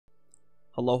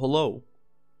Hello, hello.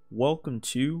 Welcome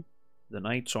to The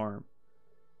Knight's Arm.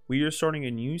 We are starting a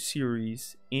new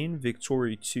series in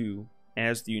Victoria 2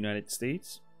 as the United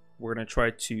States. We're going to try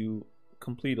to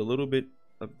complete a little bit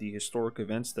of the historic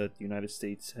events that the United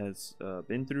States has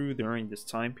been through during this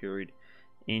time period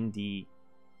in the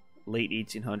late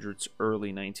 1800s,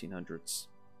 early 1900s.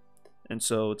 And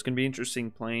so it's going to be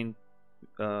interesting playing,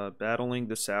 battling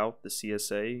the South, the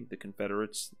CSA, the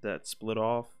Confederates that split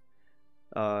off,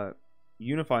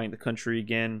 unifying the country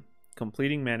again,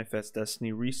 completing Manifest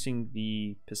Destiny, reaching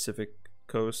the Pacific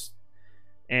coast,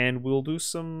 and we'll do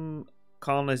some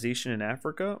colonization in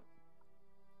Africa.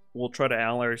 We'll try to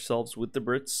ally ourselves with the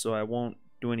Brits, so I won't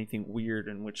do anything weird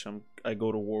in which I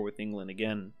go to war with England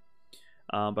again.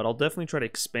 But I'll definitely try to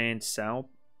expand south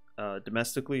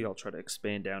domestically. I'll try to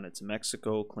expand down into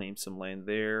Mexico, claim some land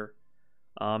there,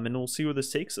 and we'll see where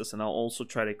this takes us. And I'll also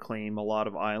try to claim a lot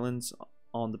of islands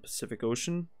on the Pacific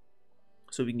Ocean,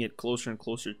 so we can get closer and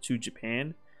closer to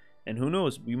Japan. And who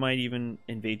knows, we might even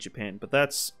invade Japan, but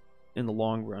that's in the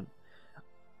long run.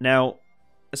 Now,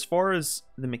 as far as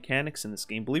the mechanics in this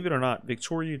game, believe it or not,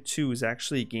 Victoria 2 is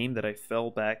actually a game that I fell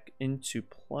back into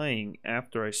playing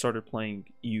after I started playing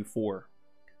EU4.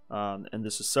 And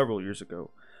this is several years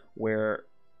ago, where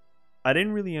I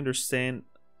didn't really understand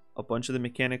a bunch of the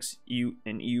mechanics in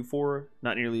EU4,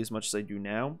 not nearly as much as I do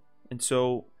now. And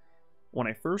so when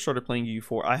I first started playing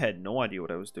EU4, I had no idea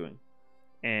what I was doing,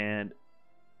 and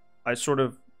I sort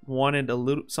of wanted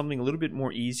something a little bit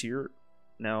more easier.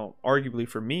 Now, arguably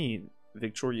for me,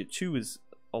 Victoria 2 is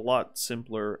a lot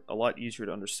simpler, a lot easier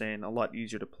to understand, a lot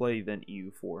easier to play than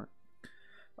EU4.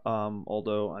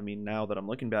 Although, I mean, now that I'm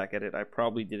looking back at it, I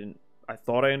probably didn't. I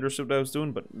thought I understood what I was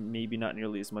doing, but maybe not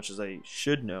nearly as much as I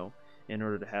should know in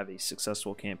order to have a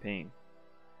successful campaign.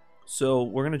 So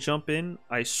we're going to jump in.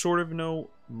 I sort of know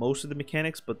most of the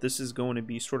mechanics, but this is going to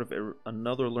be sort of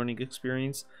another learning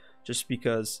experience just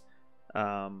because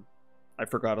I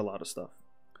forgot a lot of stuff.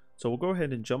 So we'll go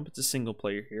ahead and jump into single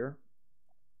player here.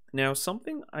 Now,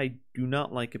 something I do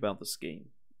not like about this game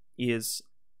is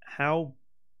how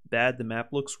bad the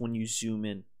map looks when you zoom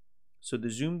in. So the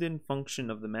zoomed in function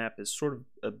of the map is sort of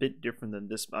a bit different than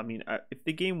this. I mean, if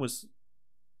the game was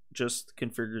just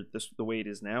configured the way it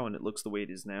is now, and it looks the way it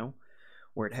is now,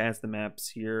 where it has the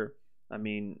maps here, I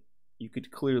mean, you could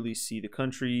clearly see the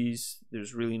countries.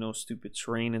 There's really no stupid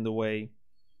terrain in the way.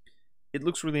 It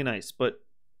looks really nice, but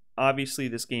obviously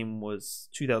this game was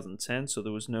 2010, so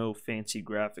there was no fancy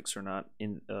graphics or not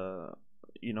in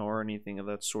or anything of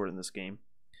that sort in this game,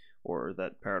 or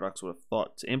that Paradox would have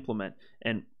thought to implement.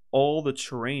 And all the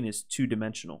terrain is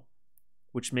two-dimensional,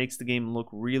 which makes the game look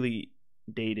really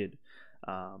dated.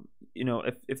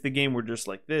 If the game were just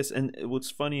like this, and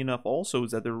what's funny enough also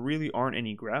is that there really aren't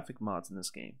any graphic mods in this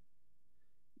game.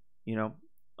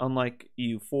 Unlike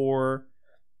EU4,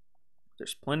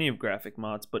 there's plenty of graphic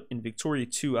mods, but in Victoria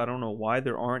 2, I don't know why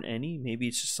there aren't any. Maybe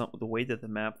it's just the way that the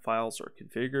map files are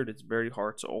configured. It's very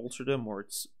hard to alter them, or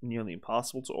it's nearly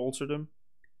impossible to alter them.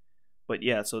 But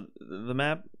yeah, so the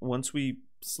map, once we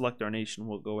select our nation,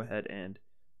 we'll go ahead and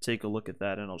take a look at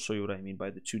that, and I'll show you what I mean by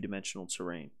the two-dimensional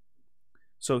terrain.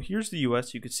 So here's the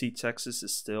US. You can see Texas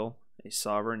is still a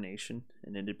sovereign nation,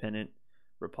 an independent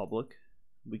republic.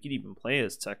 We could even play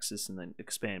as Texas and then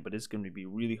expand, but it's going to be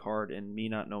really hard, and me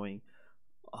not knowing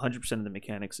 100% of the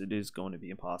mechanics, it is going to be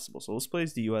impossible. So let's play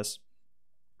as the US.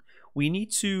 We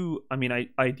need to,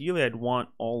 ideally I'd want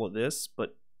all of this,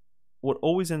 but what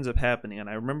always ends up happening, and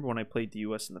I remember when I played the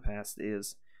US in the past,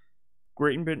 is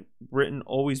Great Britain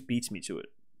always beats me to it.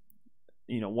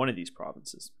 One of these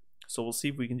provinces. So we'll see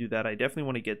if we can do that. I definitely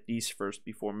want to get these first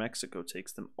before Mexico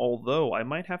takes them. Although I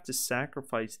might have to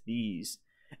sacrifice these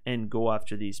and go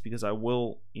after these, because I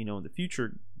will, in the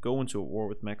future, go into a war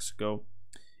with Mexico,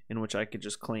 in which I could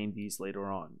just claim these later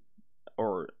on,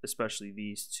 or especially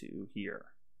these two here.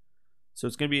 So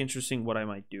it's going to be interesting what I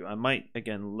might do. I might,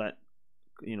 again,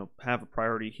 have a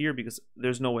priority here, because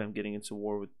there's no way I'm getting into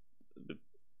war with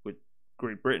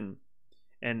Great Britain.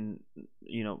 And,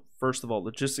 first of all,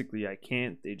 logistically, I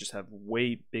can't. They just have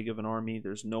way big of an army.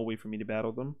 There's no way for me to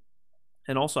battle them.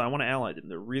 And also, I want to ally them.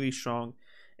 They're really strong,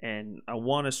 and I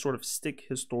want to sort of stick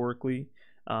historically.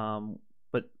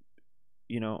 But,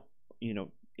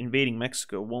 invading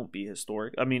Mexico won't be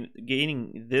historic. I mean,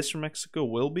 gaining this from Mexico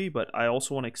will be, but I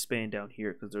also want to expand down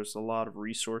here, because there's a lot of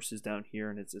resources down here,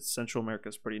 and it's Central America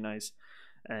is pretty nice.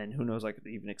 And who knows, I could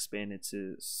even expand it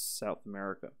to South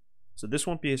America. So this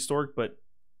won't be historic, but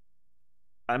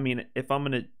I mean, if I'm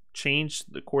going to change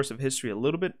the course of history a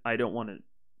little bit, I don't want to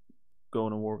go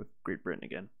in a war with Great Britain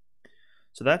again.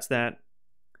 So that's that.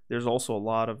 There's also a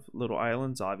lot of little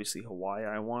islands. Obviously, Hawaii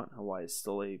I want. Hawaii is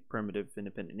still a primitive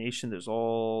independent nation. There's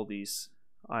all these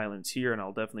islands here, and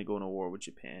I'll definitely go into war with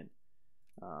Japan.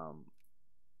 So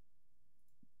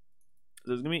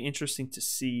it's going to be interesting to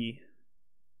see.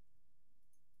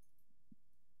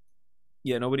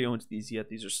 Yeah, nobody owns these yet.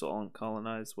 These are still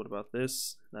uncolonized. What about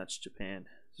this? That's Japan.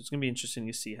 So it's going to be interesting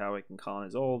to see how I can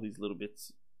colonize all these little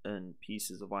bits and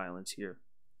pieces of islands here.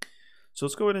 So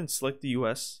let's go ahead and select the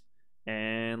US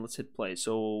and let's hit play.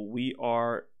 So we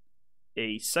are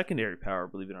a secondary power,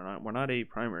 believe it or not. We're not a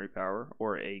primary power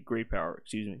or a great power,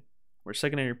 excuse me. We're a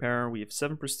secondary power. We have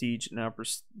 7 prestige. Now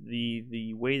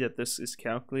the way that this is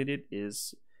calculated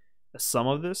is a sum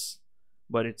of this,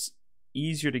 but it's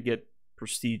easier to get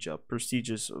prestige up.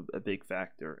 Prestige is a big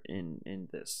factor in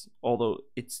this, although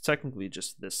it's technically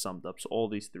just this summed up. So all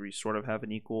these three sort of have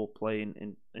an equal play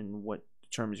in what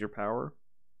determines your power.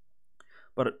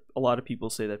 But a lot of people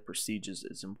say that prestige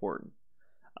is important.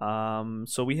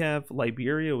 So we have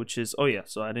Liberia, which is, oh yeah,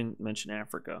 so I didn't mention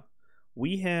Africa.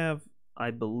 We have,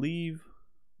 I believe,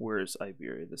 where is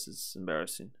Liberia? This is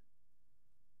embarrassing.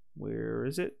 Where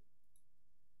is it?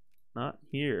 Not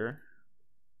here.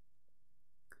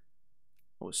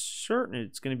 I was certain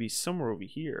it's going to be somewhere over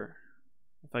here.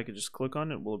 If I could just click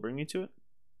on it, will it bring me to it?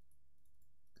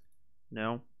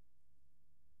 No.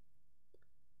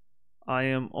 I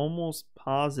am almost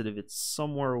positive it's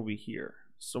somewhere over here.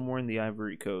 Somewhere in the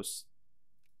Ivory Coast.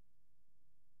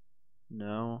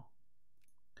 No.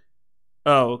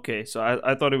 Oh, okay. So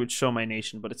I thought it would show my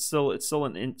nation, but it's still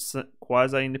an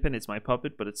quasi-independent. It's my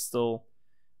puppet, but it's still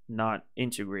not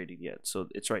integrated yet. So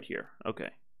it's right here.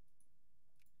 Okay.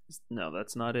 No,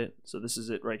 that's not it. So this is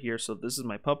it right here. So this is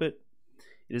my puppet.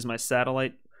 It is my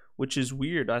satellite, which is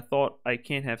weird. I thought I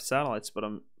can't have satellites, but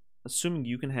I'm assuming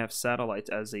you can have satellites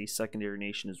as a secondary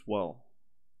nation as well.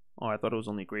 Oh, I thought it was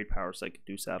only great powers that could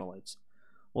do satellites.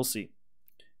 We'll see.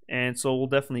 And so we'll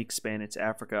definitely expand into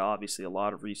Africa. Obviously, a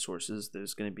lot of resources.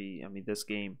 There's going to be, I mean, this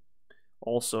game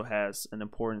also has an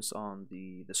importance on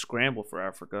the scramble for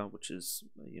Africa, which is,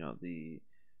 you know, the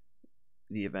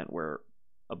event where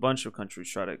a bunch of countries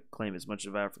try to claim as much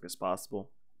of Africa as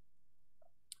possible,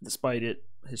 despite it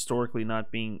historically not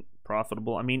being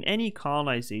profitable. I mean, any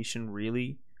colonization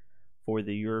really for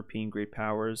the European great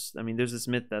powers. I mean, there's this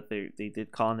myth that they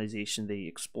did colonization, they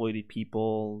exploited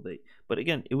people, but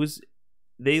again,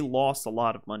 they lost a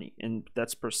lot of money, and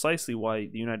that's precisely why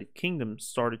the United Kingdom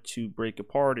started to break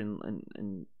apart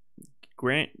and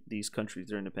grant these countries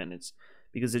their independence,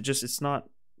 because it's not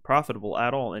profitable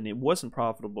at all, and it wasn't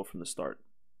profitable from the start.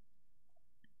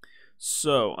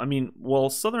 So, I mean, well,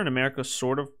 Southern America is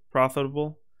sort of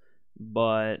profitable,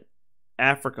 but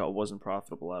Africa wasn't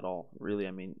profitable at all, really.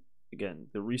 I mean, again,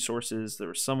 the resources, there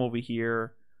were some over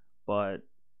here, but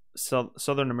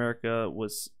Southern America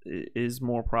is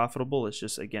more profitable. It's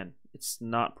just, again, it's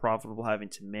not profitable having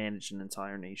to manage an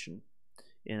entire nation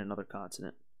in another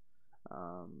continent,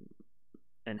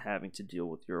 and having to deal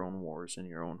with your own wars in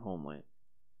your own homeland.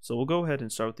 So we'll go ahead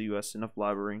and start with the U.S. Enough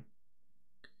blabbering.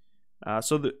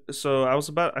 So I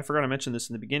forgot to mention this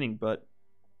in the beginning, but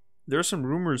there are some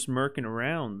rumors murking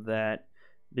around that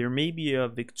there may be a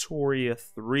Victoria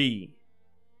 3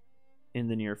 in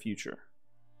the near future.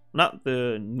 Not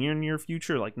the near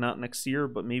future, like not next year,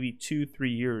 but maybe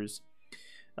 2-3 years.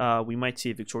 We might see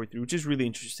a Victoria 3, which is really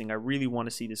interesting. I really want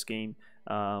to see this game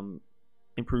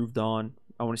improved on.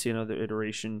 I want to see another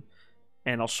iteration,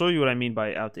 and I'll show you what I mean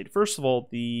by outdated. First of all,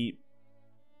 you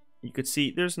could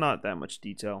see there's not that much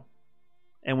detail.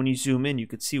 And when you zoom in, you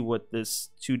could see what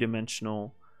this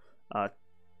two-dimensional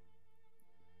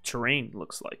terrain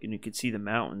looks like. And you could see the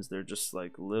mountains. They're just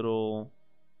like little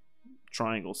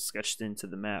triangles sketched into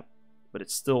the map. But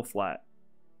it's still flat.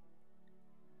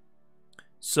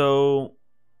 So,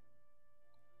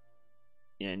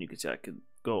 yeah, and you can see I could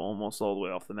go almost all the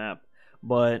way off the map.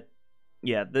 But,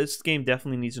 yeah, this game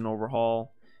definitely needs an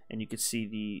overhaul. And you can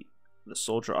see the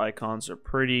soldier icons are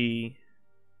pretty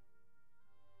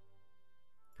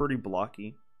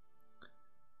blocky.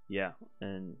 Yeah,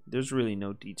 and there's really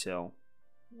no detail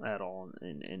at all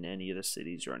in any of the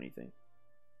cities or anything.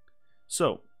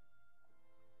 So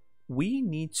we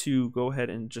need to go ahead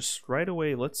and just right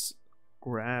away, let's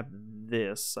grab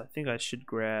this. I think I should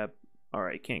grab,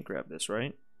 alright, can't grab this,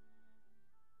 right?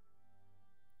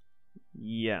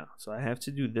 Yeah, so I have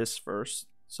to do this first.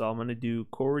 So I'm going to do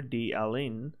Coeur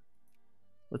d'Alene.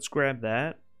 Let's grab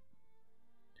that.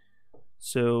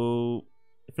 So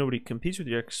if nobody competes with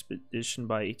your expedition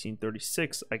by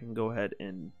 1836, I can go ahead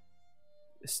and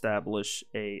establish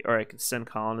or I can send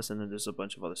colonists, and then there's a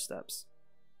bunch of other steps.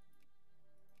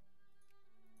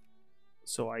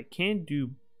 So I can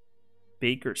do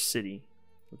Baker City,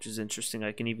 which is interesting.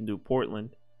 I can even do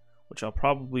Portland, which I'll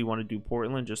probably want to do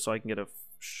Portland just so I can get a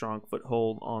strong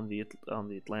foothold on the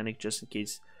Atlantic, just in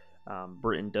case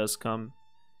Britain does come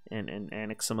and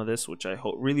annex some of this, which I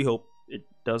really hope it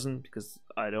doesn't, because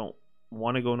I don't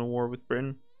want to go into war with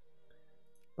Britain.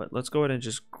 But let's go ahead and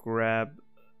just grab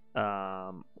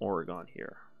Oregon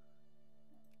here.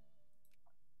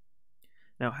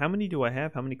 Now, how many do I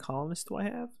have? How many colonists do I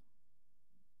have?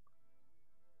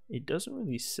 It doesn't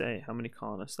really say how many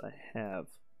colonists I have.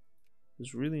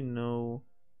 There's really no...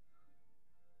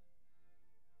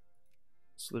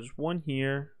 So there's one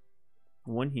here,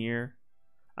 one here.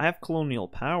 I have colonial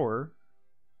power.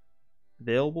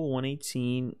 Available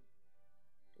 118.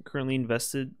 Currently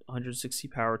invested 160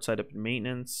 power tied up in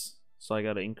maintenance. So I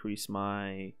got to increase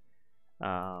my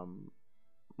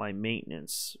my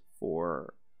maintenance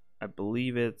for, I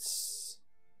believe it's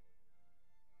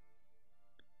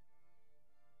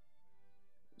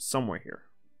somewhere here.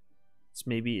 It's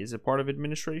maybe, is it part of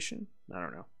administration? I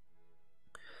don't know.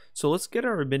 So let's get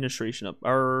our administration up.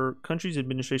 Our country's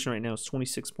administration right now is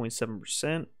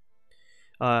 26.7%.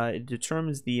 It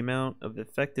determines the amount of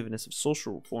effectiveness of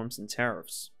social reforms and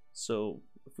tariffs. So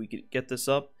if we could get this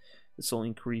up, this will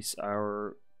increase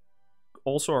our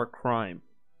crime.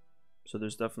 So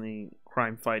there's definitely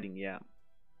crime fighting, yeah.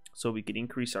 So we could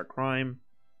increase our crime,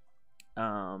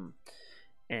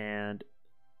 and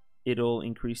it'll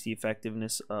increase the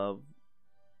effectiveness of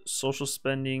social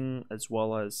spending, as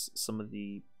well as some of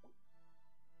the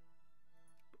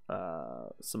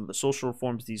social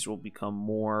reforms. These will become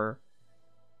more,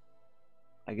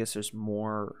 I guess there's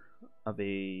more of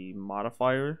a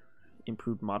modifier,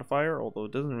 improved modifier, although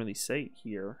it doesn't really say it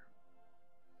here.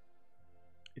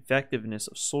 Effectiveness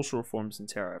of social reforms and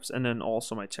tariffs, and then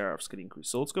also my tariffs could increase.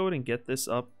 So let's go ahead and get this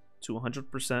up to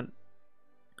 100%.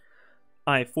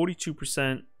 I have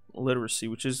 42% literacy,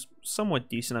 which is somewhat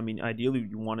decent. I mean, ideally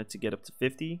you want it to get up to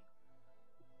 50,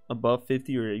 above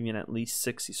 50, or even at least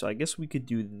 60. So I guess we could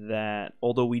do that,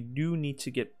 although we do need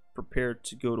to get prepared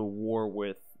to go to war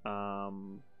with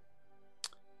the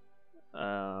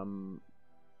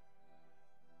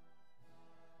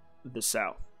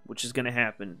South, which is going to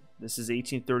happen. This is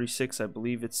 1836. I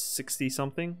believe it's 60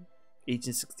 something.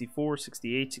 1864,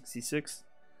 68, 66.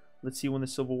 Let's see when the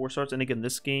Civil War starts. And again,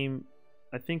 this game,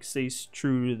 I think, stays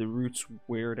true to the roots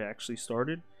where it actually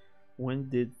started. When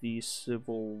did the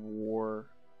Civil War...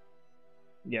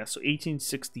 Yeah, so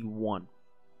 1861.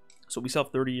 So we still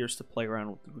have 30 years to play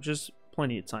around with it, which is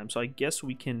plenty of time. So I guess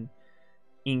we can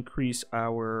increase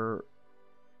our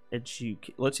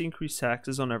let's increase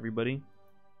taxes on everybody.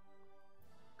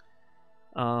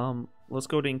 Let's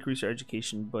go to increase our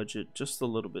education budget just a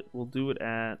little bit. We'll do it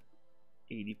at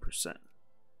 80%.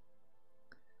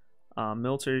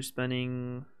 Military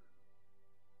spending.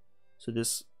 So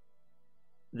this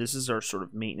is our sort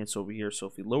of maintenance over here. So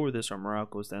if we lower this, our morale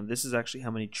goes down. This is actually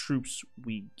how many troops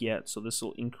we get. So this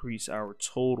will increase our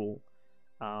total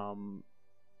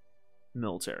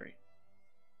military.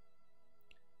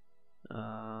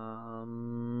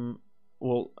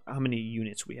 Well, how many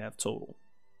units we have total?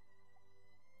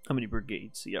 How many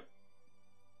brigades? Yep.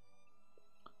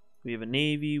 We have a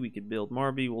navy. We could build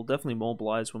Marby. We'll definitely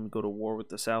mobilize when we go to war with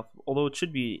the South. Although it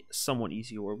should be somewhat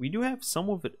easy war. We do have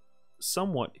somewhat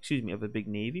of a big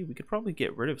navy. We could probably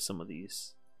get rid of some of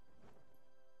these.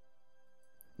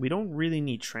 We don't really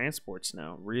need transports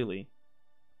now, really.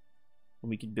 And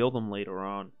we could build them later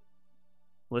on.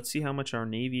 Let's see how much our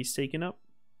navy is taking up.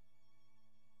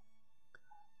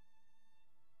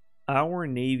 Our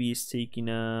navy is taking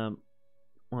up...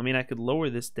 Well, I mean, I could lower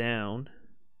this down.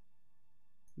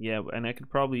 Yeah, and I could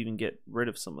probably even get rid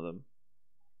of some of them.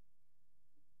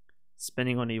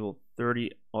 Spending on naval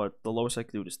 30, or the lowest I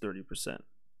could do it is 30%.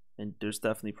 And there's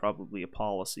definitely probably a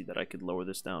policy that I could lower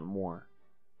this down more.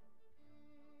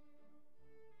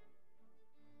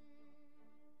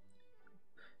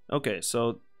 Okay,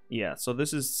 so yeah, so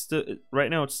this is still, right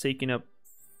now it's taking up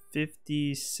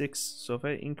 56. So if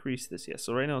I increase this, yeah,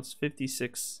 so right now it's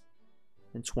 56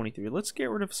 and 23. Let's get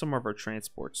rid of some of our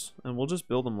transports, and we'll just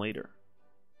build them later.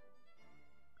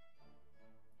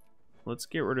 Let's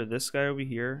get rid of this guy over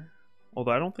here.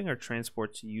 Although I don't think our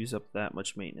transports use up that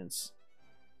much maintenance.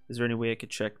 Is there any way I could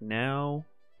check now?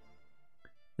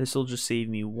 This will just save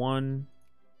me 1.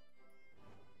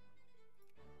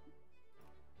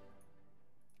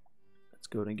 Let's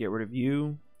go and get rid of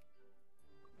you.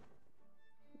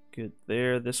 Good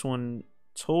there. This one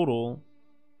total.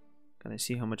 Can I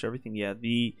see how much everything? Yeah,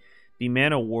 the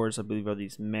Man of Wars, I believe, are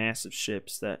these massive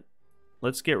ships that...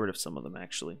 Let's get rid of some of them,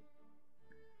 actually.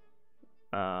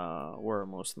 Where are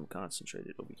most of them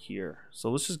concentrated? Over here. So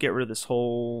let's just get rid of this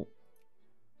whole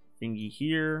thingy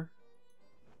here.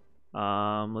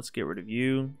 Let's get rid of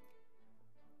you.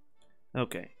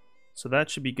 Okay, so that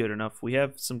should be good enough. We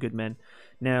have some good men.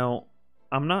 Now,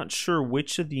 I'm not sure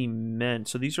which of the men.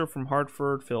 So these are from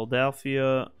Hartford,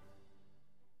 Philadelphia,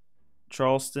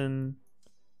 Charleston.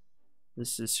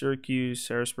 This is Syracuse,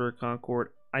 Harrisburg,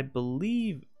 Concord. I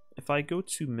believe if I go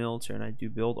to military and I do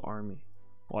build army,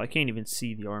 well, I can't even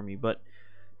see the army, but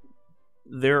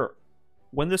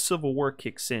when the Civil War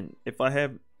kicks in, if I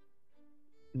have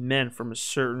men from a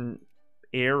certain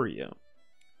area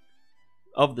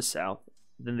of the South,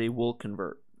 then they will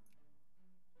convert.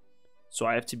 So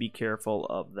I have to be careful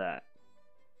of that.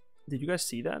 Did you guys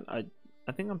see that? I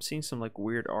think I'm seeing some like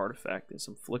weird artifact and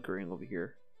some flickering over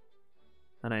here.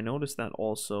 And I noticed that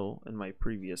also in my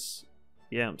previous...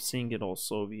 Yeah, I'm seeing it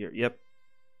also over here. Yep.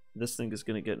 This thing is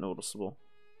going to get noticeable.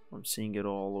 I'm seeing it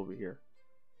all over here.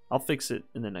 I'll fix it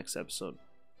in the next episode.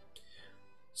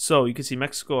 So, you can see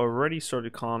Mexico already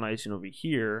started colonizing over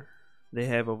here. They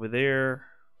have over there.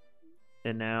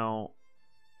 And now,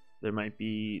 they're going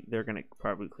to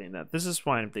probably claim that. This is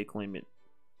fine if they claim it.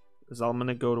 Because I'm going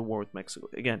to go to war with Mexico.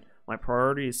 Again, my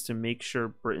priority is to make sure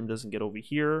Britain doesn't get over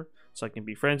here. So I can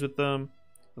be friends with them.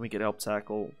 And we can help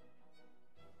tackle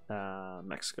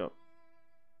Mexico.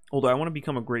 Although I want to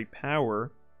become a great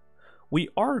power. We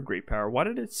are a great power. Why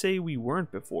did it say we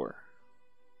weren't before?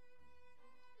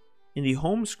 In the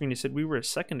home screen it said we were a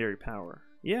secondary power.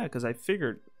 Yeah, because I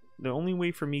figured the only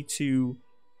way for me to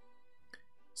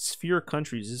sphere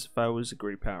countries is if I was a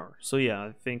great power. So yeah,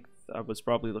 I think I was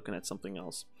probably looking at something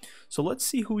else. So let's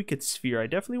see who we could sphere. I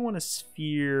definitely want to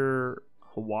sphere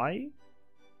Hawaii.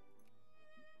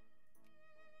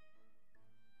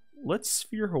 Let's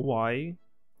sphere Hawaii.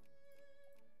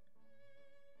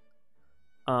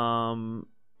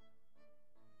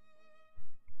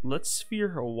 Let's sphere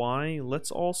Hawaii.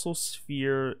 Let's also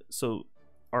sphere... So,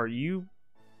 are you...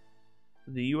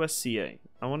 The USCA.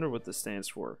 I wonder what this stands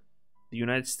for. The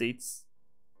United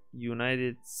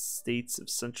States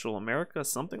of Central America?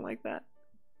 Something like that?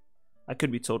 I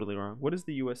could be totally wrong. What does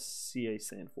the USCA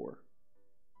stand for?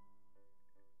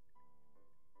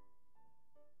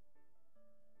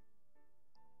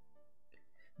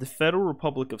 The Federal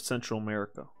Republic of Central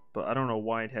America, but I don't know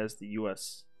why it has the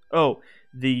U.S. Oh,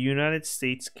 the United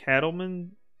States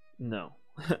Cattlemen? No,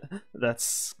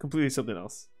 that's completely something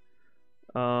else.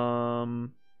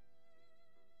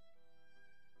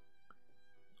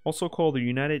 Also called the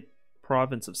United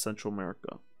Province of Central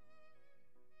America.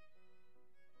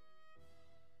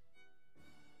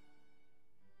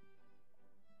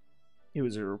 It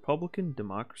was a Republican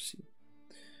democracy.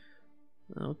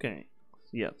 Okay.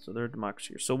 Yeah, so they're a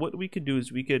democracy here. So what we could do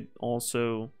is we could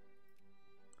also...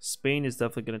 Spain is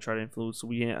definitely going to try to influence, so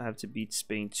we have to beat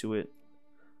Spain to it.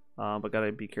 But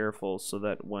gotta be careful so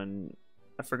that when...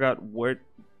 I forgot what,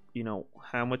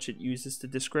 how much it uses to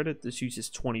discredit. This uses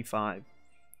 25.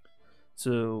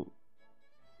 So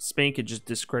Spain could just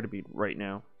discredit me right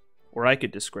now. Or I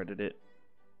could discredit it.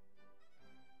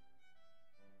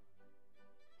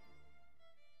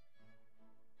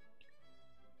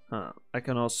 I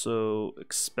can also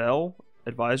expel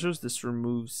advisors. This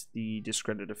removes the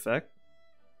discredit effect.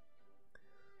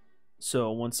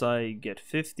 So once I get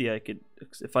 50,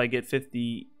 if I get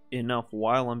 50 enough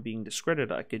while I'm being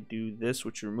discredited, I could do this,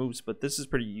 which removes, but this is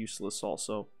pretty useless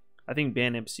also. I think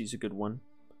ban embassy is a good one,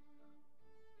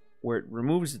 where it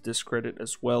removes the discredit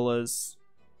as well as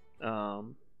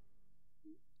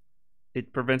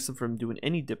it prevents them from doing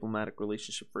any diplomatic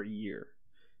relationship for a year.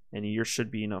 And a year should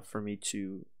be enough for me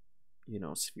to,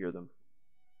 sphere them.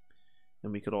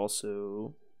 And we could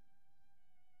also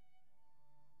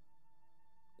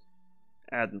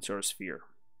add them to our sphere.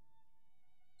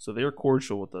 So they're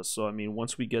cordial with us. So, I mean,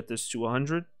 once we get this to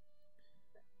 100...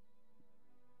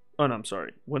 Oh, no, I'm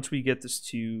sorry. Once we get this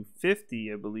to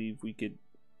 50, I believe we could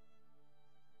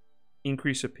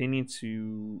increase opinion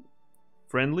to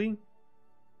friendly.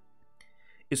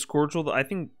 Is cordial... I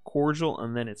think cordial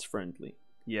and then it's friendly.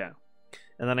 Yeah.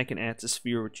 And then I can add to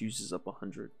sphere, which uses up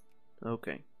 100.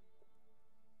 Okay.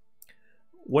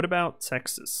 What about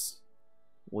Texas?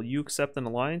 Will you accept an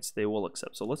alliance? They will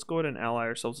accept. So let's go ahead and ally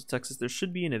ourselves with Texas. There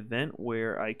should be an event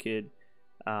where I could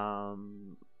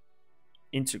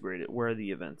integrate it. Where are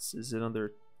the events? Is it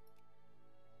under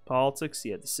politics?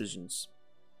 Yeah, decisions.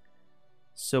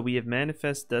 So we have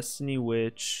Manifest Destiny,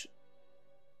 which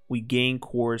we gain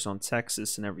cores on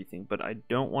Texas and everything. But I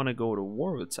don't want to go to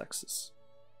war with Texas.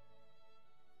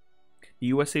 The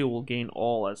USA will gain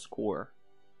all as core.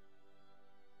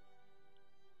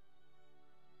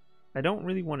 I don't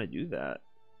really want to do that.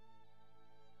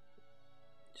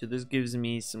 So this gives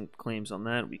me some claims on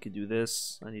that. We could do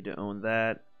this. I need to own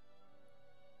that.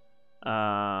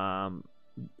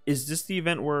 Is this the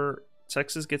event where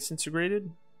Texas gets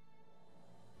integrated?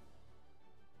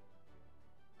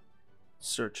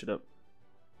 Search it up.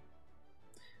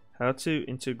 How to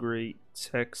integrate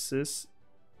Texas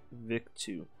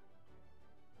Vic2.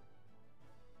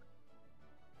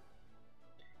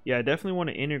 Yeah, I definitely want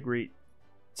to integrate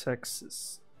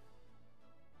Texas.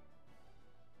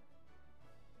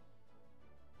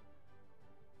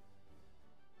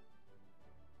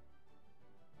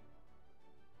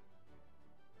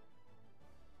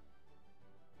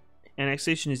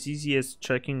 Annexation is easy as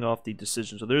checking off the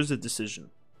decision. So there's a decision.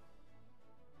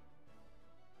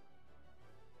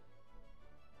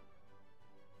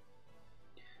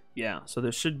 Yeah, so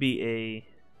there should be a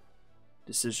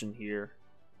decision here.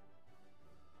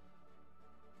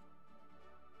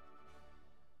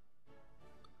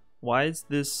 Why is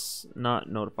this not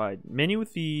notified? Many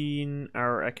within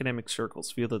our academic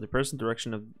circles feel that the present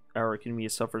direction of our academia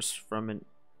suffers from an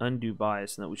undue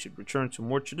bias and that we should return to a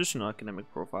more traditional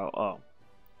academic profile. Oh,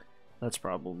 that's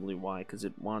probably why, because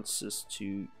it wants us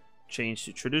to change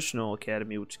to traditional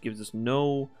academy, which gives us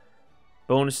no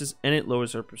bonuses and it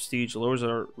lowers our prestige, lowers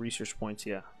our research points.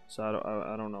 Yeah, so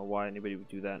I don't know why anybody would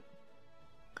do that.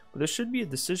 But there should be a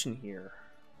decision here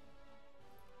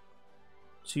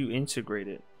to integrate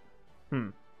it.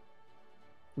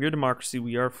 We are democracy.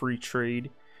 We are free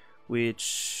trade,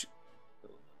 which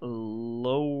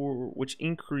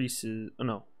increases. Oh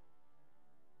no,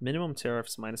 minimum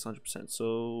tariffs minus 100%.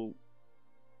 So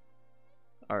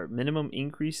our minimum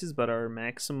increases, but our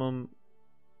maximum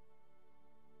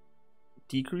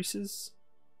decreases.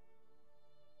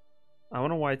 I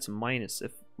wonder why it's minus.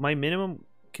 If my minimum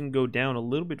can go down a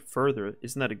little bit further,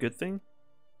 isn't that a good thing?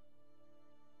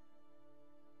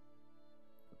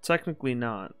 Technically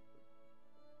not.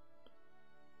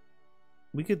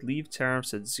 We could leave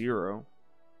tariffs at 0.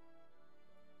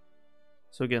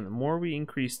 So again, the more we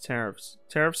increase tariffs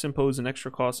impose an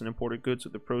extra cost on imported goods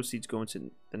with the proceeds going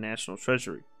to the national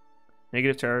treasury.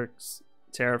 Negative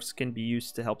tariffs can be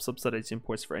used to help subsidize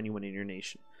imports for anyone in your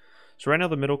nation. So right now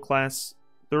the middle class,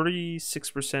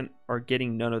 36% are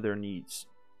getting none of their needs.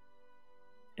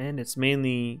 And it's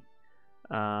mainly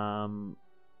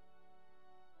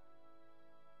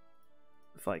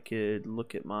if I could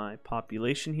look at my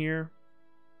population here.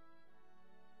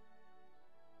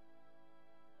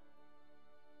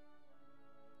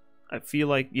 I feel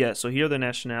like, yeah, so here are the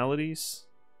nationalities.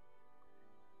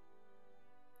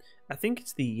 I think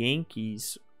it's the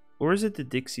Yankees, or is it the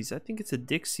Dixies? I think it's the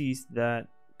Dixies that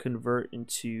convert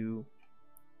into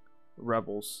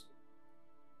rebels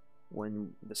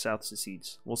when the South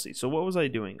secedes. We'll see. So what was I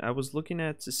doing? I was looking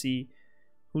at to see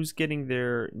who's getting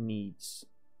their needs.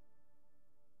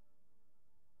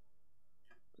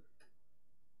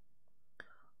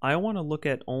 I want to look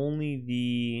at only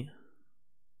the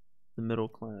middle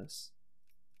class.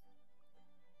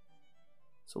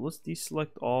 So let's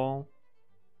deselect all.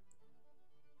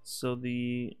 So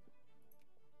the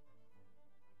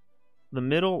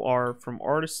middle are from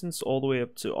artisans all the way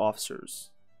up to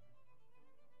officers.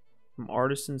 From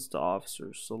artisans to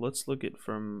officers. So let's look at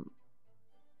from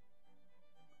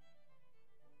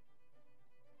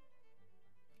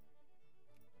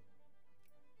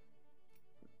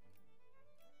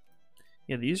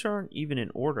yeah, these aren't even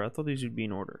in order. I thought these would be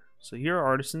in order. So here are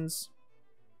artisans.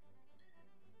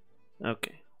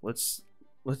 Okay, let's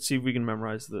see if we can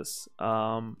memorize this.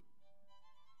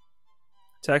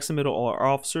 Tax the middle are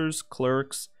officers,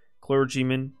 clerics,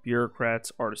 clergymen,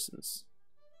 bureaucrats, artisans.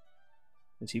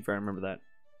 Let's see if I remember that.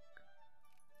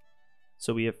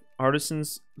 So we have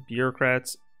artisans,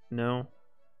 bureaucrats, no,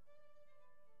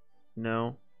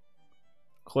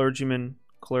 clergymen,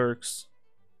 clerics,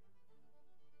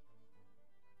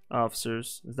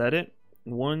 officers. Is that it?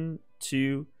 1,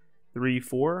 2, 3,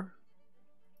 4.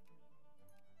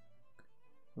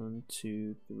 1,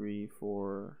 2, 3,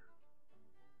 4.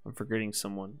 I'm forgetting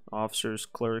someone. Officers,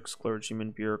 clerics,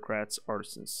 clergymen, bureaucrats,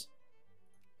 artisans.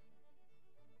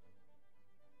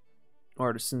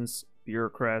 Artisans,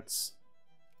 bureaucrats,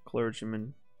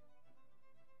 clergymen.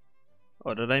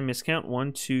 Oh, did I miscount?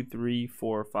 1, 2, 3,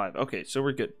 4, 5. Okay, so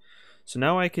we're good. So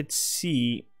now I could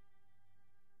see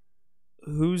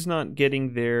who's not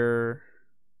getting their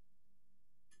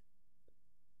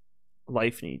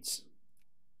life needs.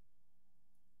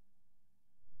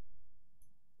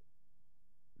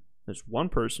 There's one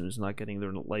person who's not getting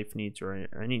their life needs or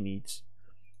any needs.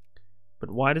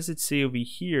 But why does it say over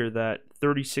here that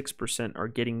 36% are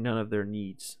getting none of their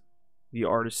needs? The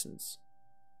artisans.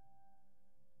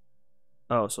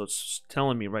 Oh, so it's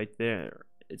telling me right there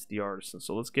it's the artisans.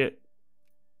 So let's get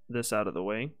this out of the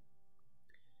way.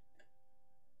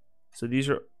 So these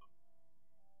are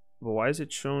But why is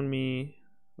it showing me?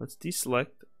 Let's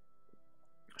deselect.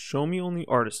 Show me only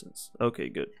artisans. Okay,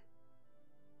 good.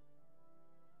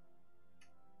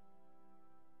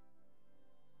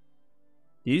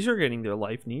 These are getting their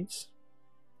life needs.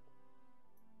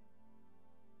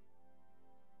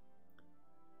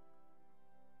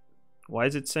 Why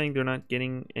is it saying they're not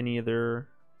getting any of their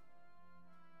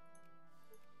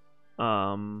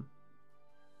none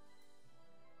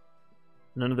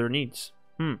of their needs?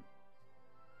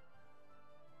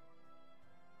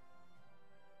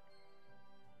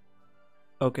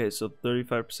 Okay, so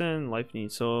 35% life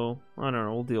needs. So I don't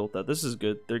know, we'll deal with that. This is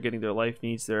good. They're getting their life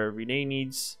needs, their everyday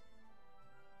needs.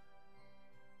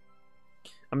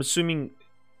 I'm assuming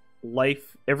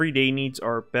everyday needs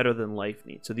are better than life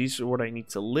needs. So these are what I need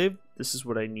to live. This is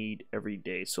what I need every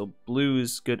day. So blue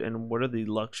is good. And what are the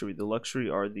luxury? The luxury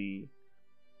are the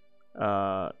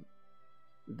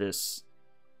this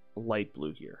light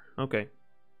blue here. Okay.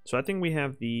 So I think we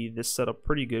have this set up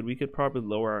pretty good. We could probably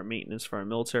lower our maintenance for our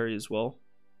military as well.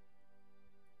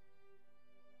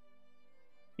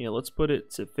 Yeah, let's put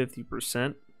it to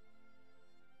 50%.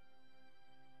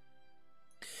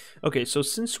 Okay, so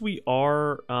since we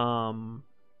are all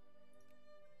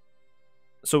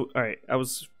right, I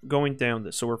was going down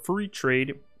this. So we're free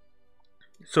trade.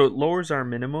 So it lowers our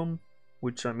minimum,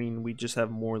 which I mean we just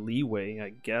have more leeway, I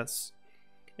guess.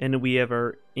 And we have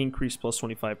our increase plus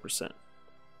 25%.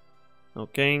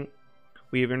 Okay.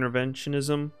 We have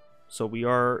interventionism. So we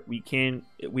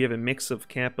have a mix of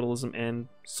capitalism and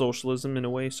socialism in a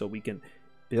way, so we can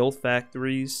build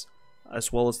factories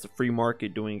as well as the free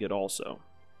market doing it also.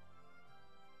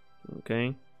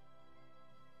 Okay.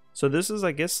 So this is,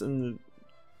 I guess, in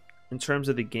terms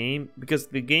of the game, because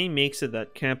the game makes it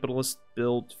that capitalists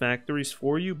build factories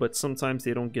for you, but sometimes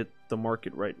they don't get the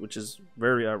market right, which is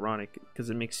very ironic because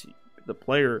it makes the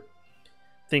player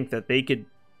think that they could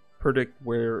predict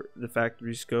where the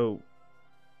factories go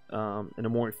in a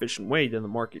more efficient way than the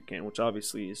market can, which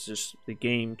obviously is just the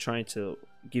game trying to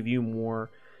give you more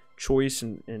choice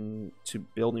in to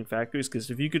building factories, because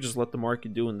if you could just let the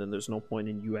market do it, then there's no point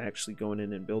in you actually going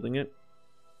in and building it.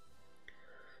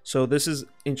 So this is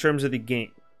in terms of the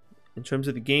game. In terms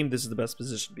of the game, this is the best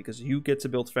position because you get to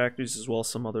build factories as well as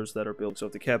some others that are building. So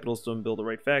if the capitalists don't build the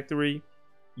right factory,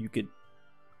 you could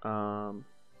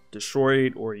destroy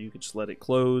it, or you could just let it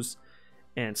close.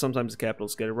 And sometimes the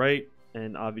capitalists get it right,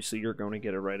 and obviously you're going to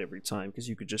get it right every time because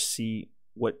you could just see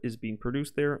what is being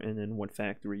produced there and then what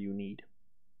factory you need.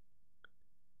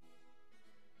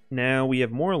 Now we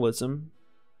have moralism.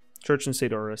 Church and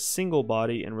state are a single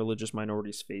body, and religious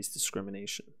minorities face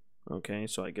discrimination. Okay,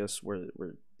 so I guess we're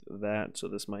that. So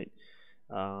this might,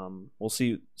 we'll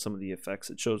see some of the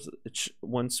effects. It shows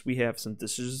once we have some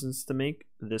decisions to make,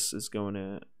 this is going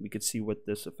to, we could see what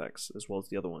this affects as well as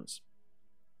the other ones.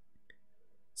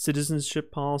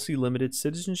 Citizenship policy, limited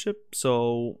citizenship.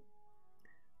 So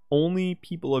only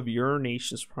people of your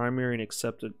nation's primary and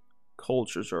accepted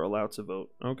cultures are allowed to vote.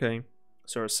 Okay,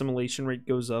 so our assimilation rate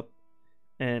goes up,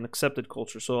 and accepted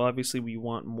culture. So obviously we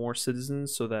want more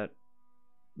citizens so that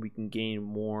we can gain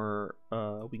more,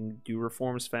 we can do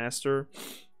reforms faster,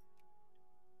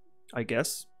 I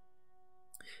guess.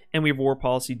 And we have war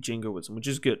policy jingoism, which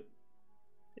is good.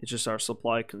 It's just our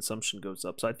supply consumption goes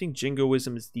up. So I think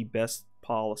jingoism is the best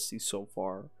policy so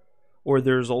far. Or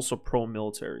there's also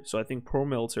pro-military. So I think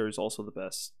pro-military is also the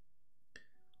best.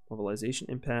 Mobilization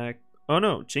impact. Oh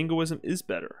no, jingoism is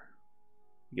better.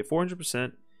 You get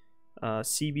 400%.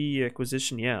 CB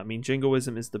acquisition, yeah, I mean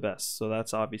jingoism is the best, so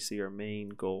that's obviously our main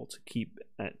goal, to keep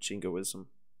at jingoism.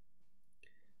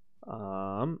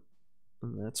 And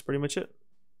that's pretty much it.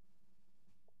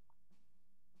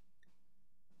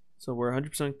 So we're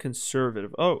 100%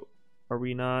 conservative. Oh, are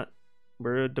we not?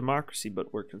 We're a democracy,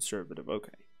 but we're conservative.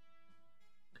 Okay,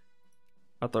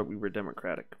 I thought we were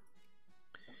democratic.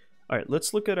 All right,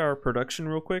 let's look at our production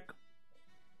real quick.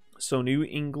 So New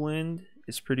England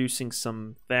is producing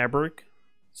some fabric.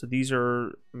 So these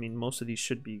are, I mean, most of these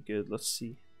should be good. Let's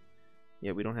see.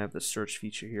 Yeah, we don't have the search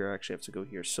feature here. I actually have to go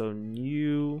here. So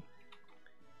New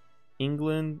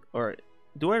England. All right.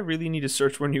 Do I really need to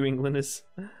search where New England is?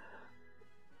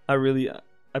 I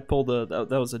pulled that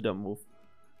was a dumb move.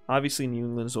 Obviously New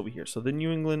England is over here. So the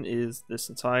New England is this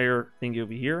entire thing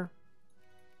over here.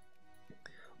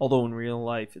 Although in real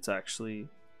life, it's actually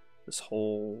this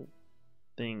whole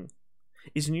thing.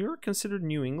 Is New York considered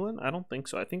New England? I don't think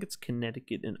so. I think it's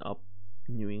Connecticut and up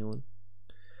New England.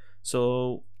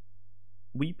 So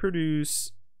we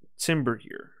produce timber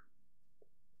here.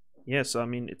 Yeah, so I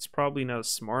mean, it's probably not a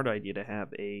smart idea to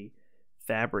have a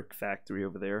fabric factory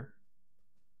over there.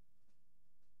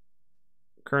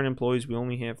 Current employees, we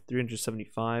only have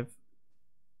 375.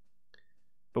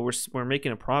 But we're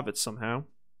making a profit somehow.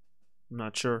 I'm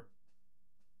not sure.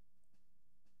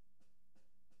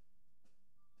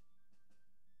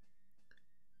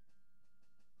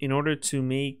 In order to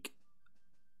make,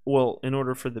 well, in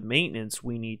order for the maintenance,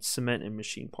 we need cement and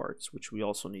machine parts, which we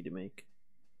also need to make.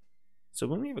 So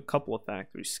we only have a couple of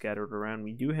factories scattered around.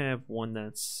 We do have one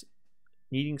that's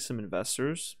needing some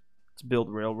investors to build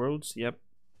railroads. Yep.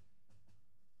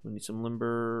 We need some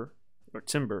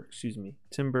timber, excuse me.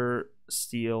 Timber,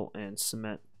 steel, and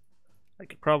cement. I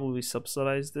could probably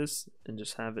subsidize this and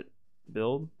just have it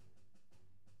build.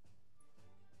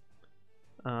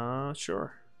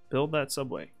 Sure. Build that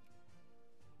subway.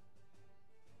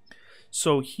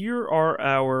 So here are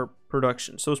our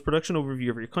production. So it's production overview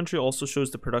of your country. Also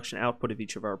shows the production output of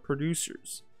each of our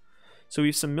producers. So we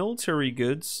have some military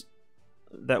goods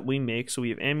that we make. So we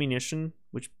have ammunition,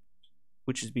 which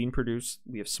is being produced.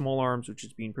 We have small arms, which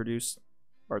is being produced.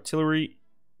 Artillery,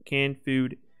 canned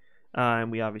food,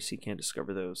 and we obviously can't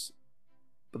discover those.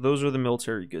 But those are the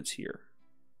military goods here.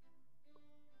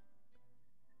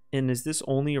 And is this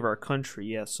only of our country?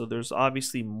 Yes, so there's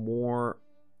obviously more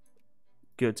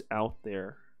goods out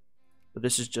there. But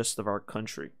this is just of our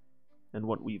country and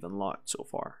what we've unlocked so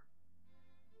far.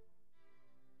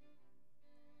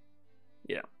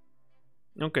 Yeah.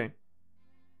 Okay.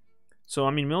 So,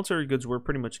 I mean, military goods were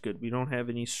pretty much good. We don't have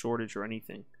any shortage or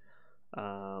anything.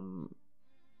 And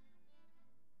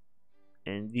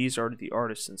these are the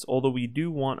artisans. Although we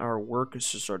do want our workers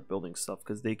to start building stuff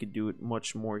because they could do it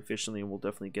much more efficiently and we'll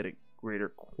definitely get a greater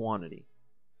quantity.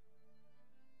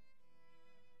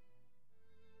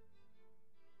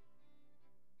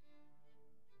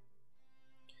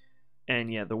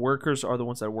 And yeah, the workers are the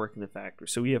ones that work in the factory.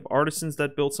 So we have artisans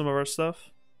that build some of our stuff.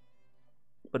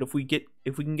 But if we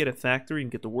can get a factory and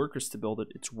get the workers to build it,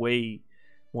 it's way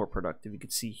more productive. You can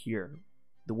see here,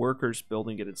 the workers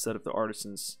building it instead of the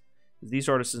artisans. These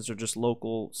artisans are just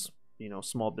locals, you know,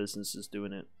 small businesses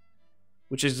doing it.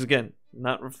 Which is, again,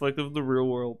 not reflective of the real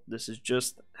world. This is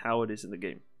just how it is in the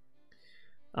game.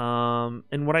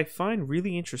 And what I find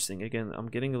really interesting, again, I'm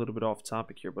getting a little bit off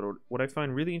topic here, but what I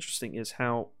find really interesting is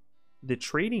how the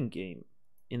trading game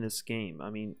in this game, I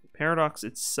mean, Paradox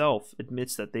itself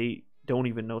admits that they don't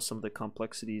even know some of the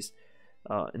complexities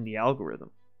in the algorithm.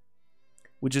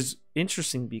 Which is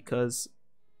interesting because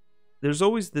there's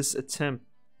always this attempt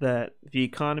that the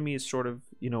economy is sort of,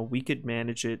 you know, we could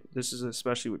manage it. This is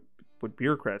especially what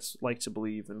bureaucrats like to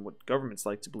believe and what governments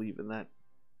like to believe in, that,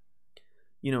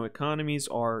 you know, economies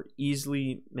are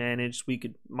easily managed. We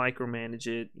could micromanage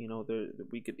it. You know,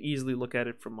 we could easily look at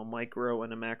it from a micro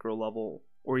and a macro level,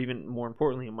 or even more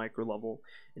importantly, a micro level.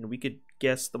 And we could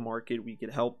guess the market. We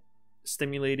could help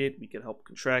stimulate it. We could help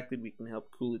contract it. We can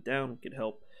help cool it down. We could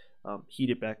help heat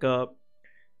it back up.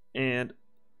 And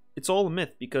it's all a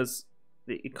myth because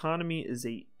the economy is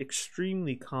a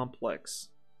extremely complex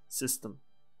system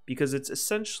because it's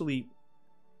essentially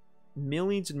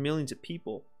millions and millions of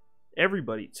people.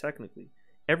 Everybody, technically,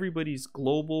 everybody's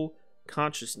global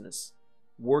consciousness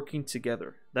working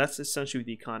together. That's essentially what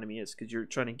the economy is, because you're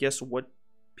trying to guess what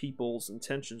people's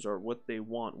intentions are, what they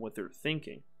want, what they're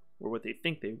thinking, or what they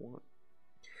think they want.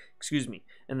 Excuse me.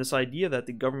 And this idea that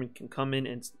the government can come in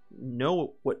and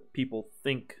know what people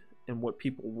think and what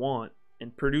people want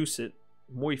and produce it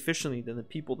more efficiently than the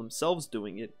people themselves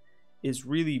doing it is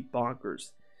really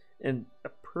bonkers. And a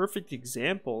perfect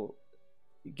example,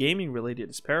 gaming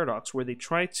related, is Paradox, where they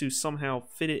try to somehow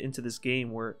fit it into this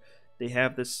game where they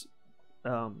have this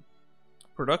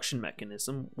production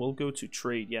mechanism. We'll go to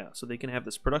trade, yeah, so they can have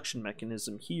this production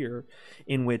mechanism here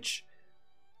in which,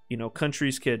 you know,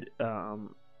 countries could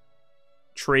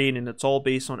trade, and it's all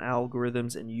based on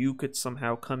algorithms, and you could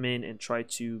somehow come in and try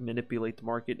to manipulate the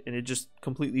market, and it just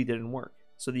completely didn't work.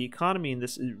 So the economy in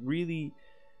this is really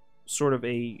sort of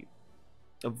a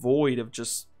void of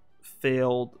just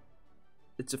failed.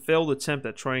 It's a failed attempt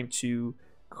at trying to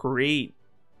create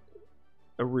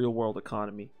a real world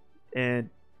economy. And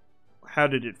how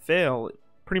did it fail?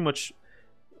 Pretty much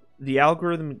the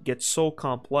algorithm gets so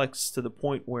complex to the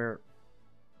point where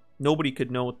nobody could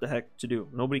know what the heck to do.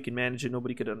 Nobody could manage it.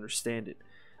 Nobody could understand it.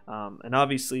 And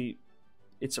obviously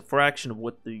it's a fraction of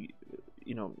what the,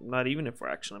 you know, not even a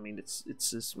fraction. I mean, it's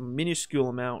this minuscule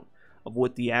amount of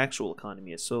what the actual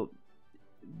economy is. So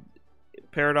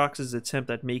Paradox's attempt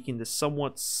at making this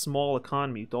somewhat small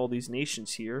economy with all these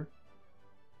nations here,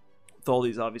 with all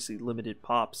these obviously limited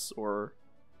pops, or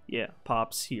yeah,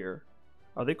 pops here.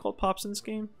 Are they called pops in this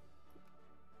game?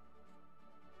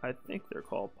 I think they're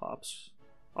called pops.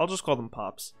 I'll just call them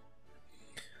pops.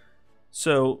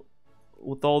 So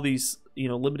with all these,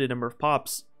 limited number of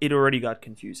pops, it already got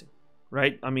confusing,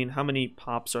 right? I mean, how many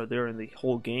pops are there in the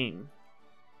whole game?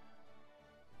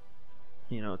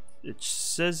 It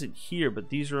says it here, but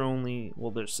these are only,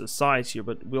 well, there's a size here,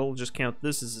 but we'll just count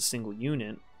this as a single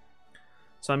unit.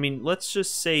 So, I mean, let's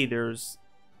just say there's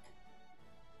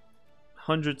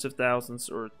hundreds of thousands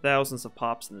or thousands of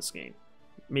pops in this game.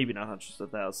 Maybe not hundreds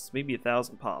of thousands, maybe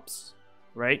 1,000 pops,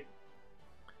 right?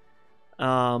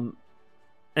 And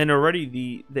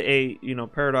already the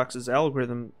Paradox's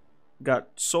algorithm got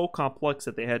so complex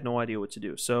that they had no idea what to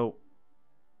do. So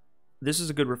this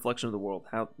is a good reflection of the world,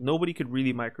 how nobody could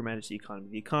really micromanage the economy.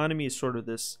 The economy is sort of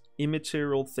this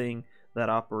immaterial thing that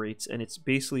operates, and it's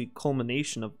basically a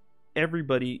culmination of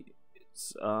everybody's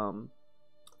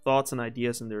thoughts and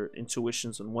ideas and their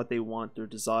intuitions on what they want, their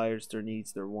desires, their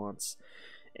needs, their wants.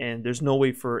 And there's no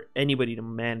way for anybody to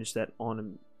manage that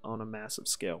on a massive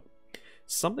scale.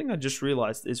 Something I just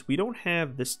realized is we don't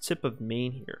have this tip of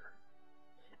Maine here.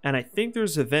 And I think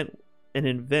there's an event,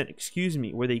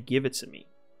 where they give it to me.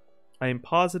 I am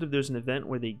positive there's an event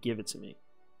where they give it to me,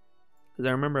 because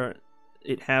I remember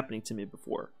it happening to me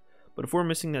before. But if we're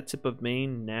missing that tip of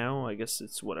Maine now, I guess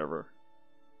it's whatever.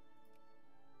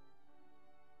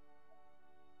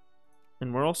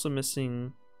 And we're also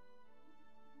missing...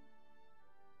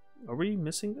 Are we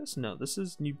missing this? No, this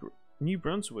is New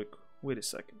Brunswick. Wait a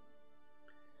second.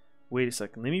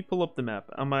 Let me pull up the map.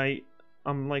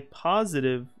 I'm like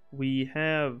positive we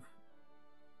have...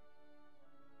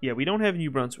 Yeah, we don't have New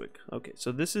Brunswick. Okay,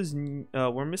 so this is...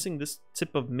 we're missing this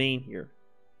tip of Maine here.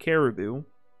 Caribou.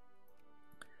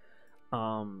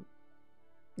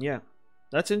 Yeah.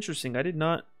 That's interesting. I did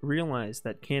not realize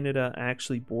that Canada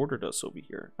actually bordered us over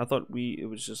here. I thought it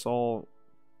was just all...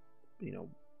 we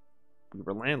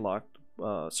were landlocked.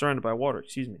 Surrounded by water,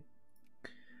 excuse me.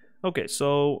 Okay,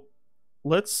 so...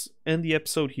 let's end the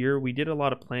episode here. We did a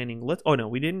lot of planning. Oh no,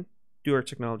 we didn't do our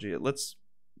technology yet. Let's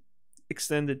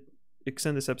extend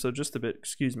this episode just a bit.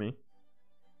 Excuse me.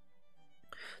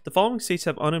 The following states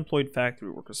have unemployed factory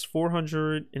workers: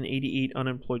 488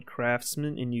 unemployed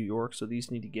craftsmen in New York. So these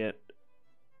need to get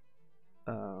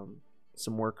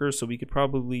some workers. So we could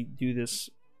probably do this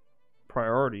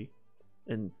priority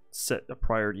and set a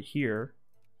priority here.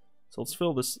 So let's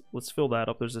fill this. Let's fill that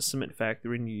up. There's a cement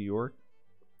factory in New York.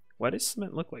 Why does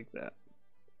cement look like that?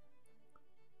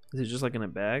 Is it just like in a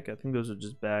bag? I think those are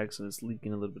just bags and it's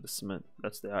leaking a little bit of cement.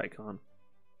 That's the icon.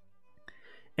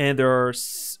 And there are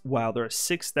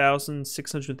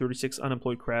 6,636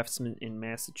 unemployed craftsmen in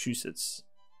Massachusetts.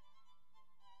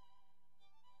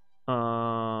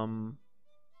 Yeah,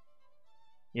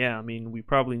 I mean, we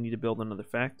probably need to build another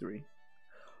factory.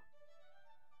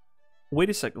 Wait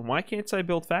a second, why can't I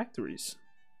build factories?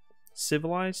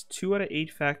 Civilized, 2 out of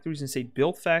 8 factories, and say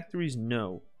build factories?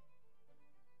 No.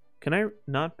 Can I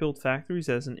not build factories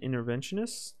as an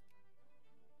interventionist?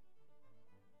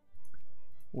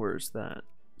 Where's that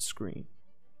screen?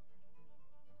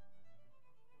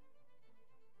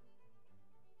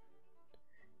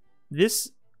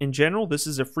 In general, this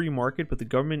is a free market, but the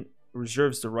government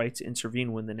reserves the right to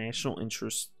intervene when the national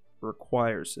interest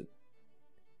requires it.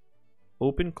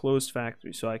 Open, closed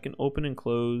factory. So I can open and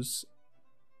close.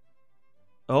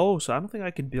 Oh, so I don't think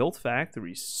I can build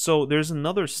factories. So there's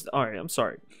another... Alright, I'm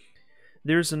sorry.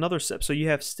 There's another step. So you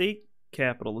have state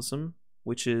capitalism,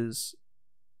 which is...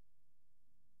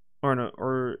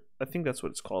 Or I think that's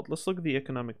what it's called. Let's look at the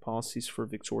economic policies for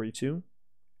Victoria 2.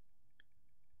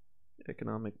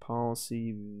 Economic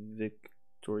policy,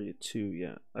 Victoria 2,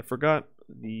 yeah. I forgot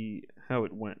how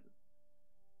it went.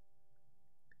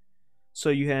 So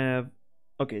you have...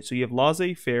 Okay, so you have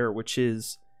laissez-faire, which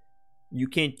is... You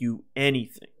can't do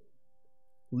anything.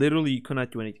 Literally, you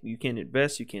cannot do anything. You can't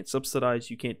invest, you can't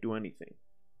subsidize, you can't do anything.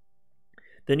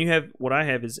 Then you have, what I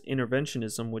have is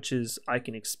interventionism, which is I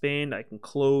can expand, I can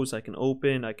close, I can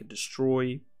open, I can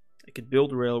destroy, I can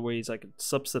build railways, I can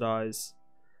subsidize,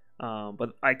 but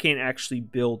I can't actually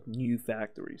build new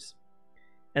factories.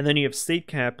 And then you have state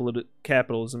capitalism,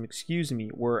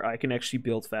 where I can actually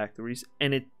build factories,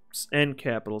 and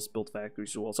capitalists build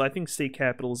factories as well. So I think state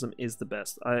capitalism is the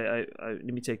best. Let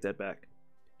me take that back.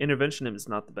 Interventionism is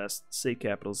not the best. State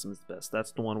capitalism is the best.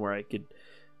 That's the one where I could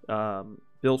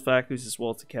build factories as well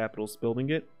as the capitalists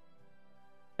building it.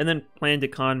 And then planned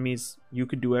economies, you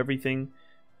could do everything.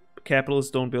 Capitalists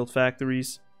don't build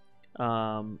factories.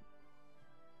 Yeah,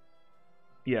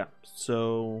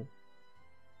 so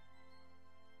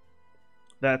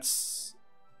that's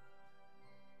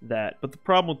that. But the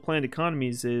problem with planned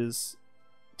economies is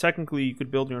technically you could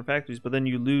build your own factories, but then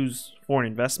you lose foreign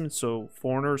investment, so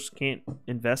foreigners can't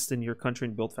invest in your country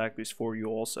and build factories for you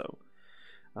also.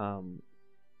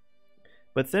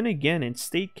 But then again, in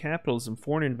state capitalism,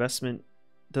 foreign investment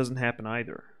doesn't happen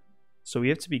either. So we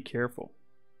have to be careful.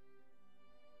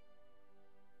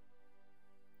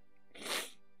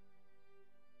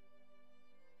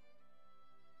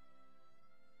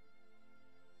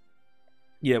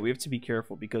 Yeah, we have to be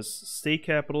careful because state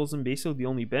capitalism, basically the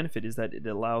only benefit is that it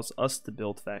allows us to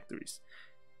build factories.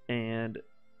 And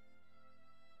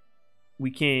we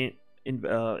can't,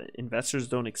 investors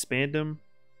don't expand them.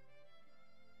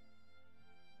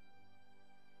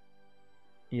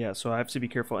 Yeah, so I have to be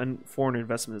careful. And foreign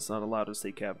investment is not allowed in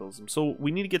state capitalism. So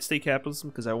we need to get state capitalism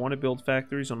because I want to build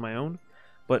factories on my own.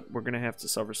 But we're going to have to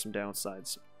suffer some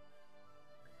downsides.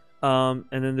 And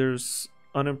then there's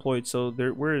unemployed. So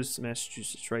there, where is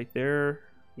Massachusetts? Right there.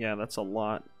 Yeah, that's a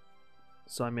lot.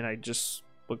 So I mean,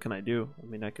 what can I do? I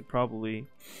mean, I could probably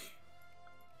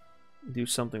do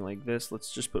something like this.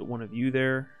 Let's just put one of you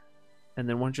there, and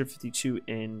then 152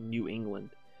 in New England.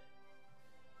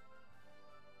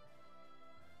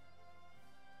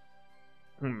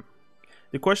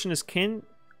 The question is, can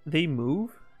they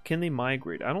move? Can they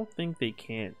migrate? I don't think they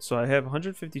can. So I have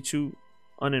 152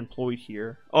 unemployed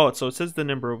here. Oh, so it says the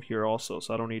number over here also,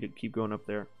 so I don't need to keep going up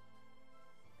there.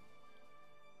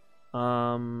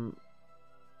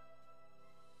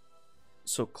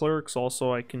 So clerks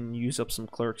also, I can use up some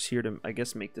clerks here to, I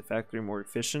guess, make the factory more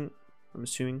efficient, I'm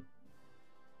assuming.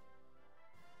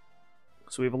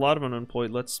 So we have a lot of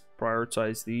unemployed. Let's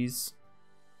prioritize these.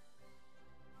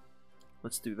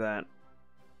 Let's do that.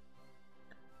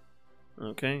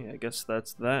 Okay, I guess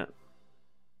that's that.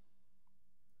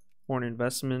 Foreign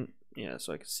investment. Yeah,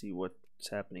 so I can see what's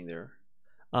happening there.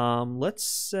 Let's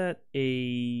set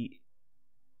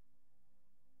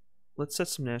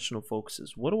some national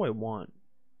focuses. What do I want?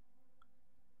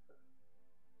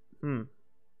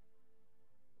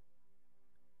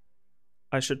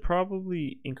 I should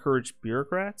probably encourage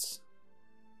bureaucrats.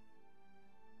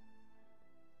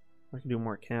 I can do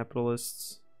more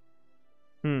capitalists.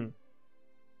 I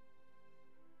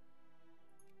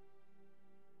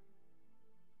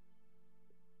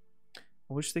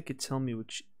wish they could tell me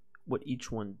what each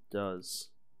one does.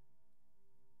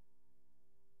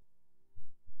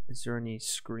 Is there any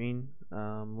screen?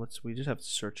 We just have to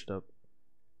search it up.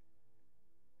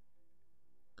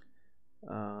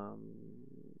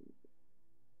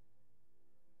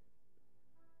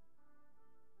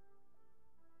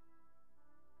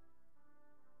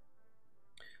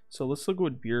 So let's look at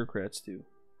what bureaucrats do.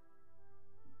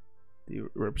 They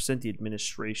represent the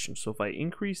administration. So if I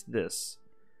increase this,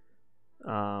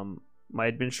 my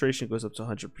administration goes up to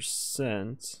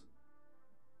 100%.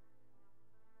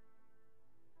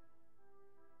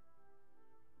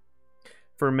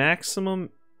 For maximum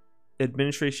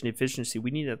administration efficiency,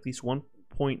 we need at least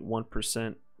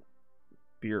 1.1%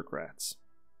 bureaucrats.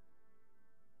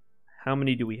 How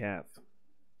many do we have?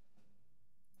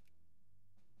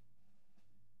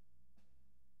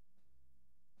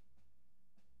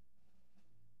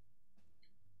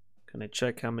 Can I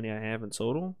check how many I have in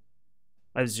total?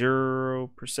 I have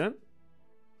 0%.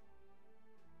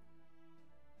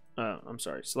 I'm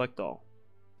sorry, select all.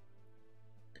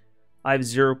 I have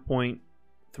 0.3.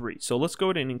 So let's go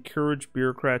ahead and encourage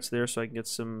bureaucrats there so I can get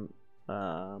some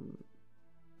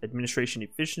administration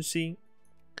efficiency,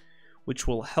 which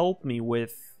will help me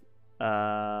with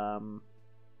my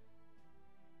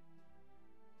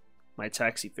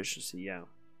tax efficiency. Yeah,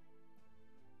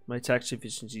 my tax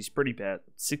efficiency is pretty bad.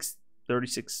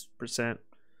 36%.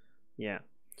 Yeah.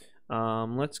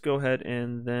 Let's go ahead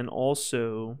and then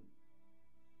also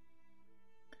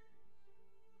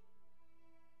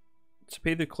to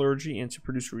pay the clergy and to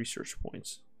produce research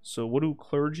points. So what do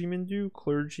clergymen do?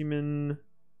 Clergymen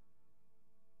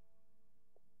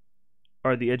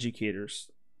are the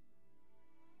educators.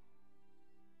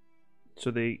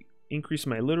 So they increase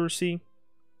my literacy.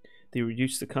 They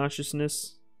reduce the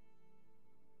consciousness.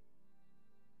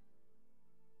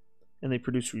 And they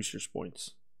produce research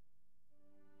points.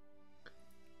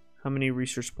 How many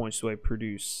research points do I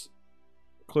produce?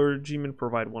 Clergymen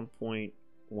provide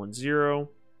 1.10.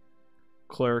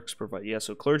 Clerics provide, yeah,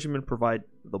 so clergymen provide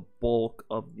the bulk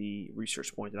of the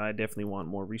research points, and I definitely want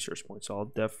more research points.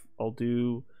 So I'll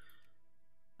do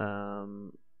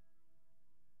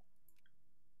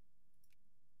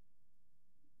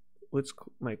what's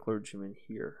my clergymen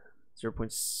here? 0.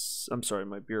 I'm sorry,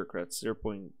 my bureaucrats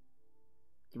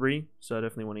 0.3. So I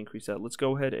definitely want to increase that. Let's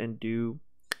go ahead and do.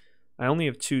 I only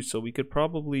have 2, so we could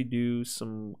probably do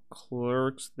some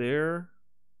clerks there.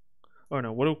 Oh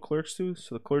no, what do clerks do?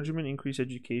 So the clergymen increase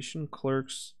education.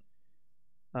 Clerks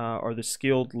are the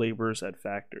skilled laborers at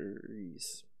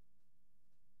factories.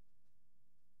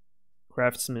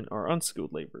 Craftsmen are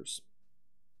unskilled laborers.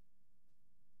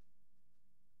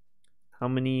 How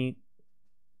many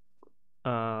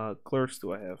clerks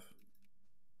do I have?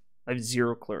 I have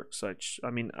 0 clerks. I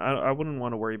mean, I wouldn't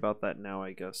want to worry about that now,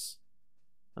 I guess.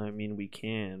 I mean, we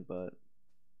can, but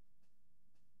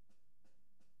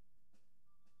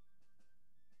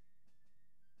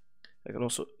I could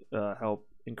also help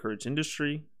encourage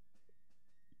industry.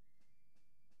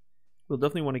 We'll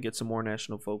definitely want to get some more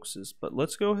national focuses, but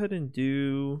let's go ahead and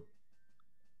do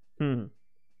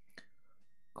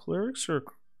clerics, or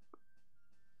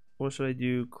what should I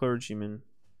do? Clergymen.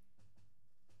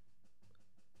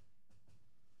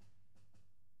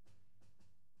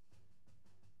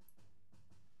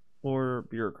 Or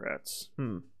bureaucrats.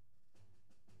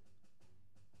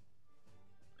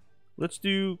 Let's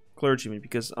do clergymen,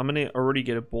 because I'm gonna already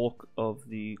get a bulk of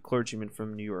the clergymen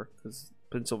from New York, because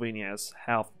Pennsylvania has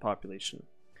half the population.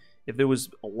 If there was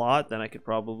a lot, then I could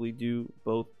probably do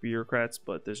both bureaucrats,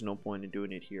 but there's no point in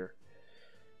doing it here.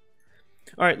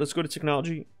 Alright, let's go to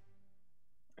technology.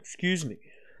 Excuse me.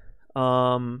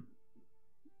 Our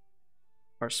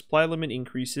supply limit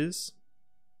increases.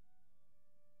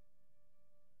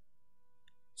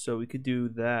 So we could do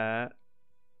that.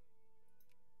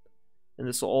 And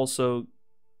this will also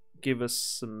give us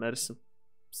some medicine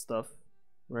stuff,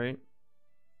 right?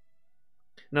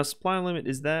 Now, supply limit,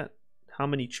 is that how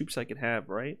many troops I could have,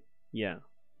 right? Yeah.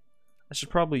 I should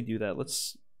probably do that.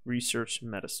 Let's research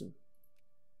medicine.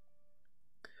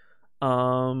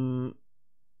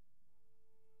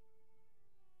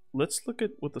 Let's look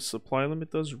at what the supply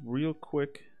limit does real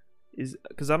quick. Is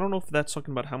because I don't know if that's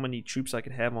talking about how many troops I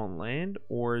could have on land,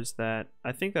 or is that,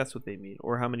 I think that's what they mean,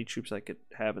 or how many troops I could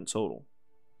have in total.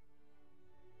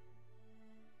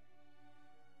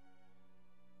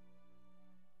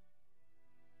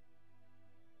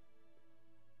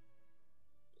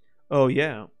 Oh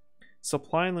yeah,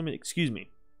 supply limit, excuse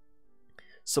me.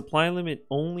 Supply limit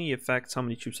only affects how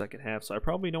many troops I could have, so I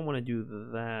probably don't want to do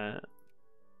that.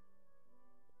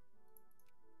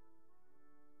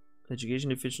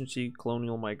 Education efficiency,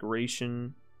 colonial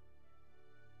migration.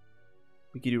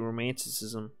 We could do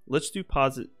romanticism. Let's do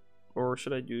or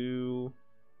should I do...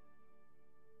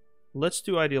 Let's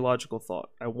do ideological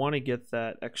thought. I want to get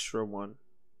that extra one.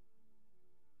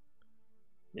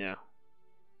 Yeah.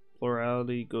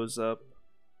 Plurality goes up.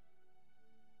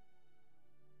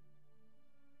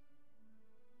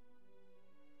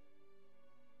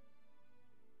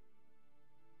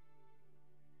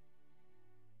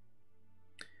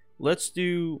 Let's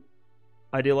do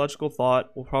ideological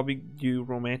thought. We'll probably do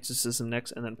romanticism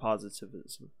next, and then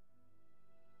positivism.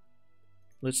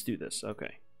 Let's do this.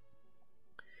 Okay.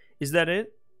 Is that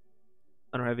it?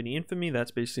 I don't have any infamy. That's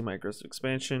basically my aggressive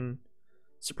expansion.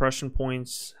 Suppression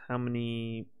points. How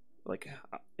many, like,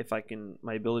 if I can,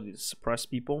 my ability to suppress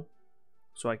people.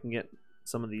 So I can get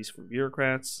some of these from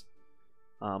bureaucrats.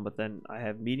 But then I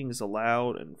have meetings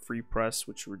allowed and free press,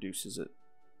 which reduces it.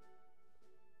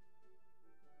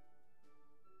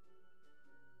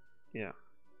 Yeah.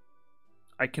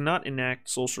 I cannot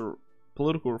enact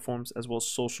political reforms as well as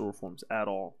social reforms at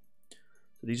all.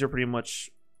 So these are pretty much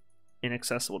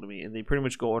inaccessible to me, and they pretty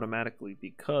much go automatically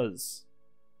because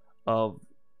of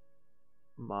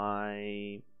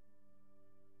my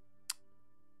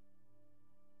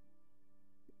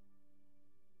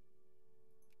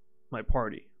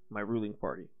party, my ruling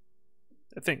party,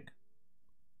 I think.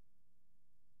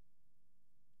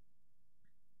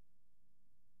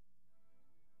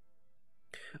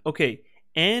 Okay,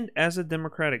 and as a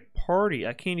Democratic Party,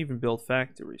 I can't even build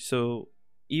factories. So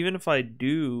even if I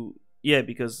do, yeah,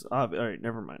 because all right,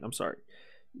 never mind. I'm sorry.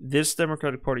 This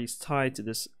Democratic Party is tied to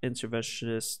this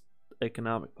interventionist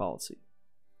economic policy.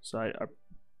 So I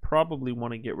probably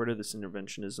want to get rid of this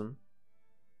interventionism.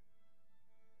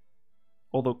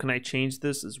 Although, can I change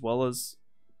this as well as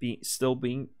still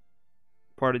being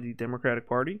part of the Democratic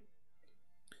Party?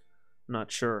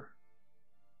 Not sure.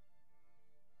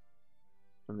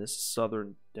 And this is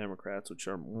Southern Democrats, which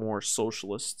are more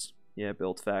socialists. Yeah,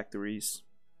 build factories.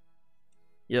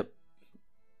 Yep.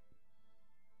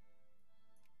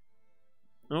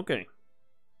 Okay.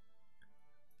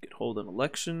 Could hold an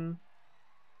election.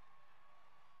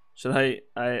 Should I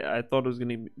thought it was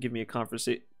going to give me a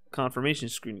confirmation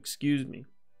screen. Excuse me.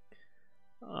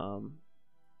 Alright,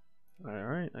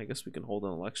 I guess we can hold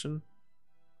an election.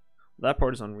 That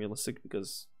part is unrealistic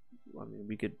because, I mean,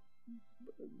 we could...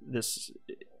 This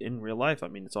in real life, I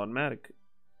mean, it's automatic.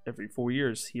 Every 4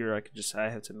 years. Here, I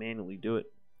have to manually do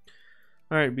it.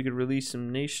 Alright, we could release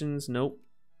some nations. Nope.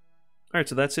 Alright,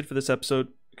 so that's it for this episode.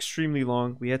 Extremely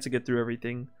long. We had to get through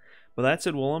everything. But that's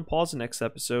it. We'll unpause the next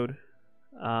episode.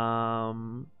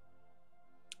 And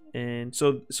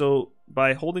so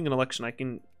by holding an election, I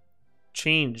can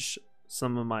change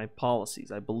some of my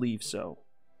policies. I believe so.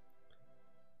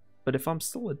 But if I'm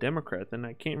still a Democrat, then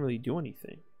I can't really do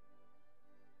anything.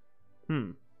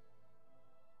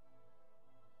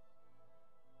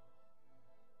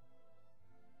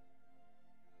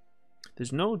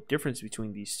 There's no difference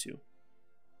between these two.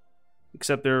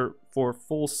 Except they're for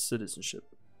full citizenship.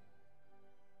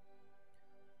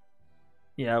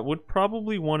 Yeah, I would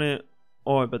probably want to...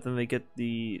 Oh, but then they get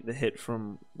the hit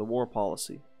from the war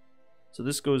policy. So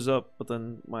this goes up, but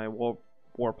then my war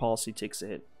policy takes a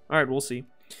hit. Alright, we'll see.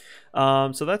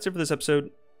 So that's it for this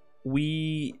episode.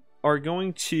 We are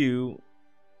going to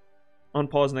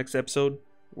unpause next episode.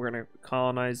 We're going to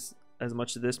colonize as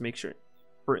much of this. Make sure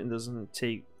Britain doesn't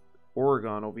take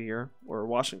Oregon over here. Or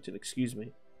Washington, excuse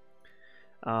me.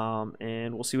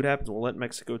 And we'll see what happens. We'll let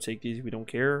Mexico take these if we don't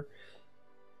care.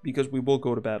 Because we will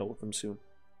go to battle with them soon.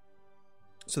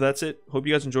 So that's it. Hope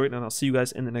you guys enjoyed, and I'll see you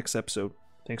guys in the next episode.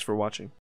 Thanks for watching.